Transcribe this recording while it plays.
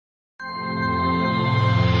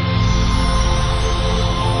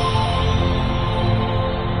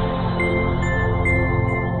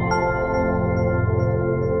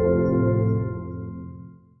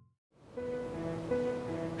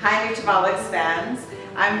Nutrabolics fans.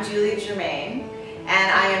 I'm Germaine,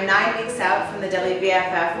 and I am 9 weeks out from the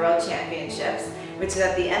WBFF World Championships, which is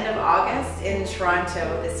at the end of August in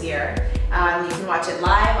Toronto this year. You can watch it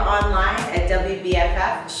live online at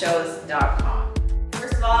WBFFshows.com.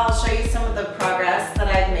 First of all, I'll show you some of the progress that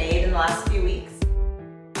I've made in the last few weeks.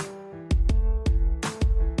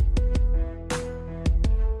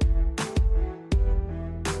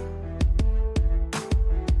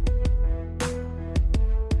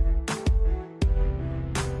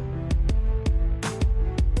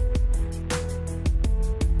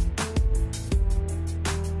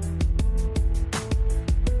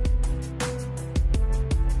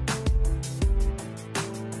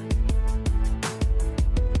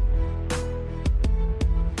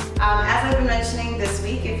 As I've been mentioning this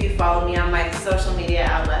week, if you follow me on my social media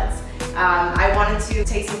outlets, I wanted to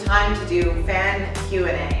take some time to do fan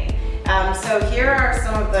Q&A. So here are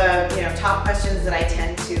some of the top questions that I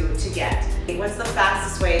tend to get. What's the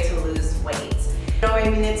fastest way to lose weight? I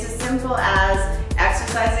mean, it's as simple as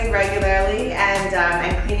exercising regularly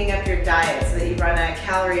and cleaning up your diet so that you run a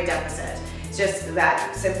calorie deficit. Just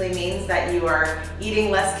that simply means that you are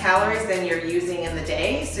eating less calories than you're using in the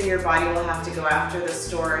day, so your body will have to go after the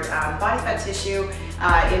stored body fat tissue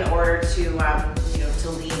in order to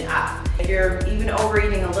lean up. If you're even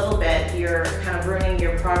overeating a little bit, you're kind of ruining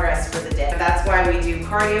your progress for the day. That's why we do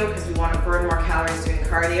cardio, because we want to burn more calories doing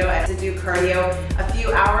cardio, and to do cardio a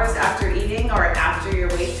few hours after eating or after your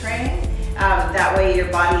weight training. That way your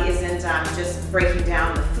body isn't just breaking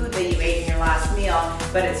down the food that you ate in your last meal,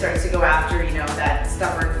 but it starts to go after, that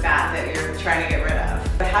stubborn fat that you're trying to get rid of.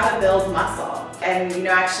 But how to build muscle. And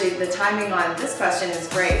actually the timing on this question is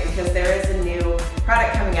great because there is a new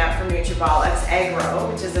product coming out from Nutrabolics, Agro,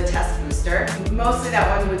 which is a test booster. Mostly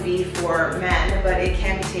that one would be for men, but it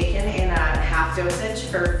can be taken in a half dosage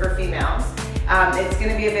for females. It's going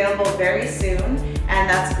to be available very soon, and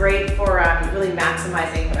that's great for really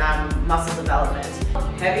maximizing muscle development.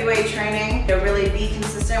 Heavyweight training, really be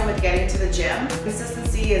consistent with getting to the gym.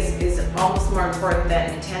 Consistency is almost more important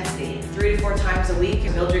than intensity. 3 to 4 times a week,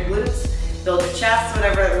 and build your glutes, build your chest,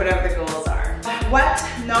 whatever the goals are. What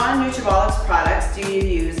non-Nutrabolics products do you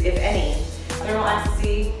use, if any? Thermal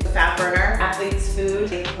ecstasy, fat burner, athlete's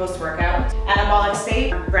food, post-workout. Anabolic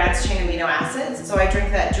state, branched chain amino acids. So I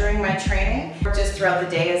drink that during my training, or just throughout the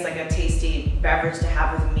day as like a tasty beverage to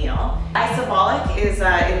have with a meal. Isabolic is,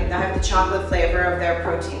 I have the chocolate flavor of their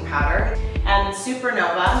protein powder. And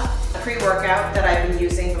Supernova, a pre-workout that I've been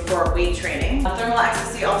using before weight training. Thermal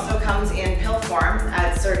ecstasy also comes in pill form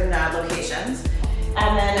at certain locations.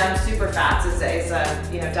 And then Super Fats is a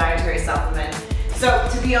dietary supplement. So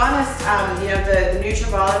to be honest, the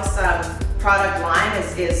Nutrabolics product line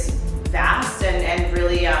is vast and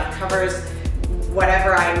really covers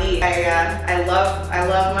whatever I need. I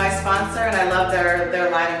love my sponsor, and I love their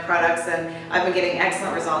line of products, and I've been getting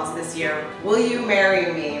excellent results this year. Will you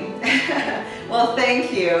marry me? Well,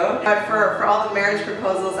 thank you. But for all the marriage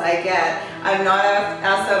proposals I get, I'm not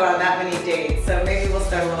asked out on that many dates, so maybe we'll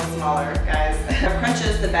start a little smaller, guys. Crunch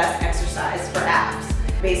is the best exercise for abs.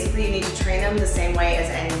 Basically, you need to train them the same way as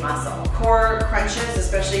any muscle. Core crunches,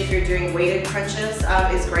 especially if you're doing weighted crunches,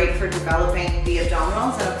 is great for developing the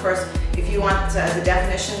abdominals. And of course, if you want the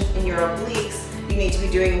definition in your obliques, you need to be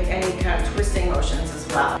doing any kind of twisting motions as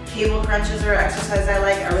well. Cable crunches are exercise I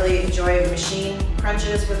like. I really enjoy machine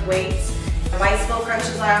crunches with weights. Bicycle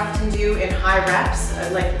crunches I often do in high reps,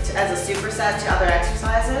 like as a superset to other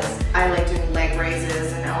exercises. I like doing leg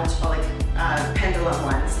raises and pendulum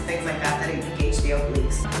ones and things like that engage the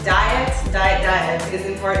obliques. Diet is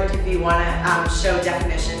important if you want to show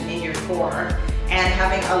definition in your core. And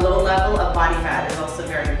having a low level of body fat is also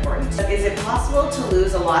very important. Is it possible to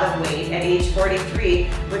lose a lot of weight at age 43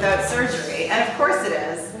 without surgery? And of course it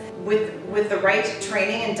is. With the right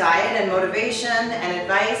training and diet and motivation and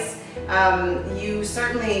advice, you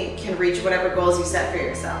certainly can reach whatever goals you set for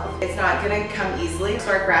yourself. It's not going to come easily.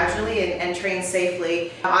 Start gradually and train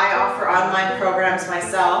safely. I offer online programs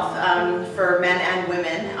myself for men and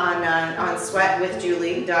women on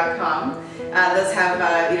sweatwithjulie.com. Those have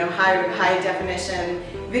high definition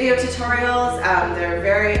video tutorials. They're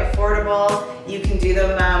very affordable. You can do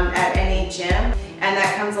them at any gym, and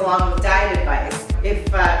that comes along with diet advice.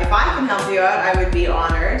 If I can help you out, I would be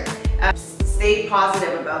honored. Stay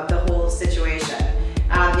positive about the whole situation.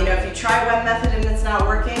 If you try one method and it's not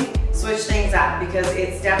working, switch things up, because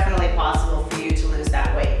it's definitely possible for you to lose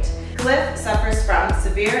that weight. Cliff suffers from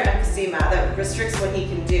severe emphysema that restricts what he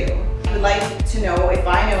can do. He would like to know if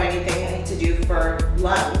I know anything to do for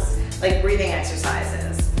lungs, like breathing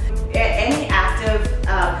exercises. Any active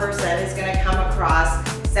person is going to come across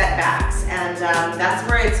setbacks, and that's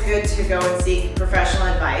where it's good to go and seek professional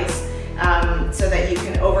advice so that you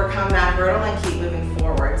can overcome that hurdle and keep moving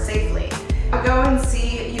forward safely. Go and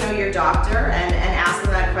see, your doctor and ask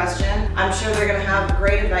them that question. I'm sure they're going to have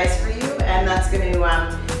great advice for you, and that's going to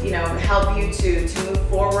help you to move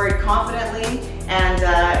forward confidently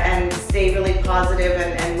and stay really positive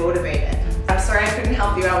and motivated. I'm sorry I couldn't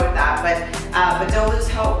help you out with that, but don't lose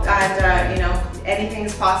hope, and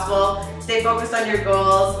anything's possible. Stay focused on your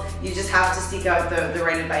goals. You just have to seek out the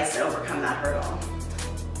right advice to overcome that hurdle.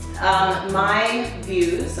 My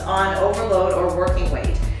views on overload or working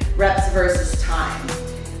weight, reps versus time.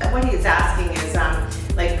 What he's asking is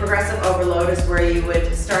like progressive overload is where you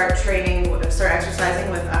would start exercising with a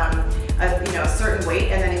certain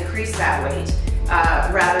weight and then increase that weight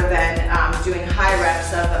rather than doing high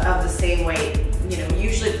reps of the same weight.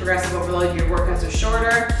 Usually progressive overload, your workouts are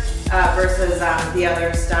shorter versus the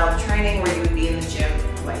other style of training where you would be in the gym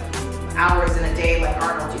like hours in a day like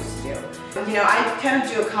Arnold used to do. I kind of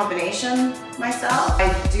do a combination myself.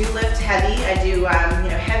 I do lift heavy. I do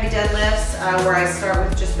heavy deadlifts where I start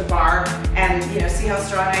with just the bar and see how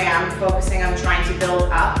strong I am, focusing on trying to build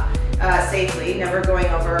up safely, never going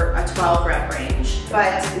over a 12 rep range.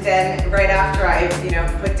 But then right after I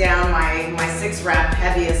put down my 6 rep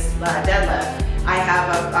heaviest deadlift, I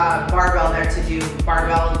have a barbell there to do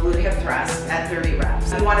barbell glute hip thrust at 30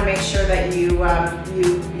 reps. You want to make sure that you are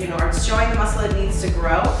showing the muscle it needs to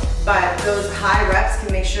grow, but those high reps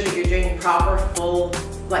can make sure that you're doing proper form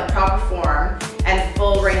and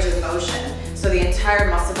full range of motion. So the entire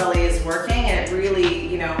muscle belly is working, and it really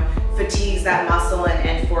fatigues that muscle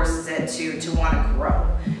and forces it to want to grow.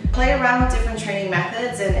 Play around with different training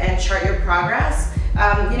methods and chart your progress.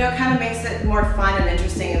 Kind of makes it more fun and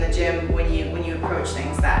interesting in the gym when you approach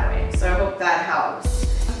things that way. So I hope that helps.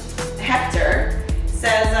 Hector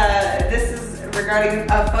says this is regarding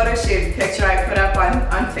a photo shoot picture I put up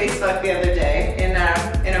on Facebook the other day in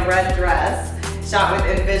a red dress shot with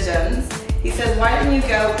Envisions. He says, why didn't you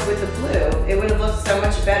go with the blue? It would have looked so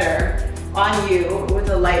much better on you with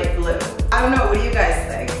a light blue. I don't know, what do you guys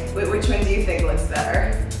think? Which one do you think looks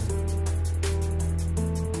better?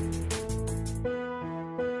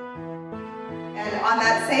 And on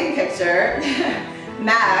that same picture,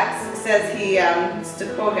 Max says he, to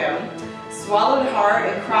quote him, swallowed hard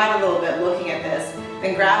and cried a little bit looking at this,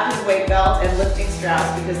 then grabbed his weight belt and lifting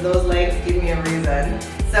straps because those legs give me a reason.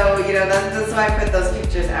 So, that's why I put those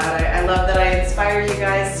pictures out. I love that I inspire you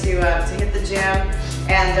guys to hit the gym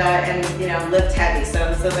and lift heavy.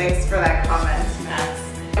 So thanks for that comment, Max.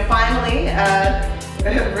 And finally,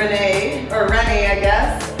 Renee, I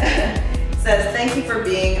guess, says, thank you for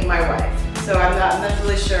being my wife. So I'm not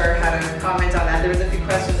really sure how to comment on that. There was a few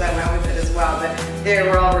questions that went with it as well, but they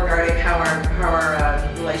were all regarding how our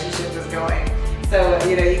relationship was going. So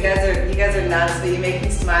you guys are nuts, but you make me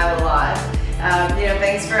smile a lot.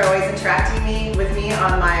 Thanks for always interacting with me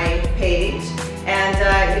on my page, and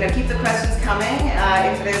keep the questions coming.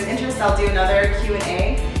 If there's interest, I'll do another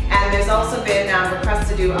Q&A, and there's also been requests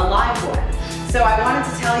to do a live one. So I wanted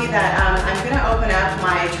to tell you that I'm going to open up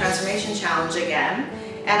my transformation challenge again.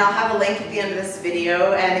 And I'll have a link at the end of this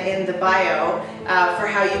video and in the bio for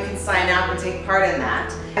how you can sign up and take part in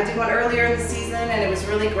that. I did one earlier in the season and it was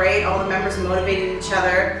really great. All the members motivated each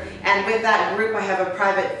other. And with that group, I have a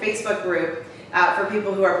private Facebook group for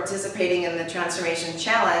people who are participating in the Transformation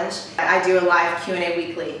Challenge. I do a live Q&A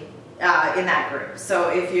weekly in that group.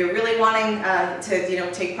 So if you're really wanting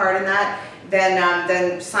to take part in that,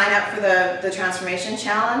 then sign up for the Transformation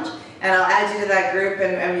Challenge, and I'll add you to that group,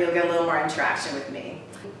 and you'll get a little more interaction with me.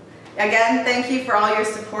 Again, thank you for all your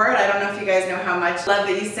support. I don't know if you guys know how much love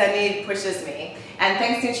that you send me pushes me. And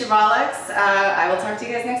thanks, Nutrabolics. I will talk to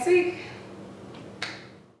you guys next week.